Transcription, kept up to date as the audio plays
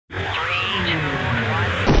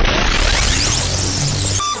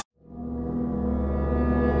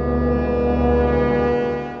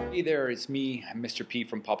it's me, Mr. P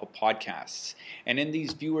from Papapodcasts. And in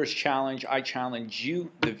these Viewers Challenge, I challenge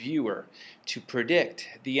you, the viewer, to predict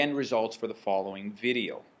the end results for the following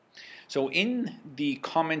video. So in the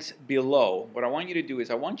comments below, what I want you to do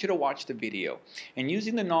is I want you to watch the video, and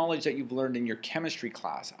using the knowledge that you've learned in your chemistry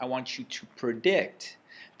class, I want you to predict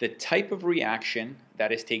the type of reaction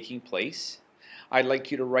that is taking place. I'd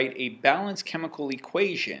like you to write a balanced chemical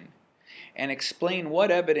equation and explain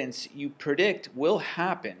what evidence you predict will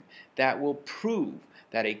happen that will prove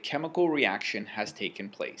that a chemical reaction has taken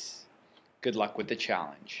place. Good luck with the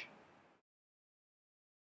challenge.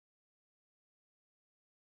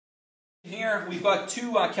 Here we've got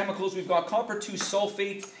two chemicals. We've got copper 2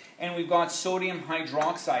 sulfate and we've got sodium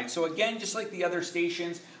hydroxide. So again, just like the other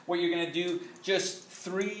stations, what you're going to do, just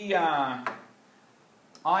 3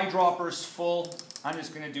 eyedroppers full. I'm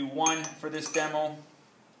just going to do 1 for this demo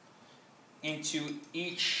into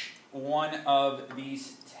each one of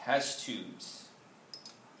these test tubes.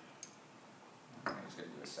 I'm just going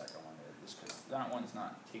to do a second one there just because that one's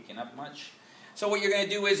not taking up much. So what you're going to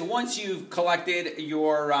do is once you've collected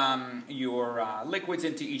your liquids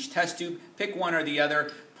into each test tube, pick one or the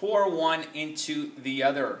other, pour one into the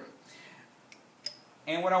other.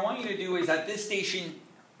 And what I want you to do is at this station,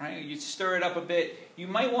 right, you stir it up a bit. You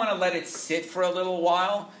might want to let it sit for a little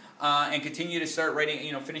while and continue to start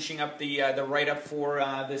writing, finishing up the write-up for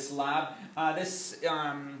this lab. This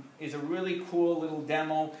is a really cool little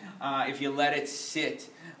demo if you let it sit.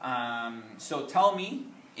 So tell me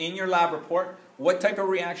in your lab report what type of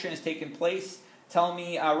reaction has taken place. Tell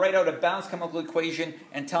me, write out a balanced chemical equation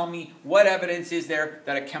and tell me what evidence is there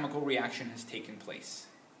that a chemical reaction has taken place.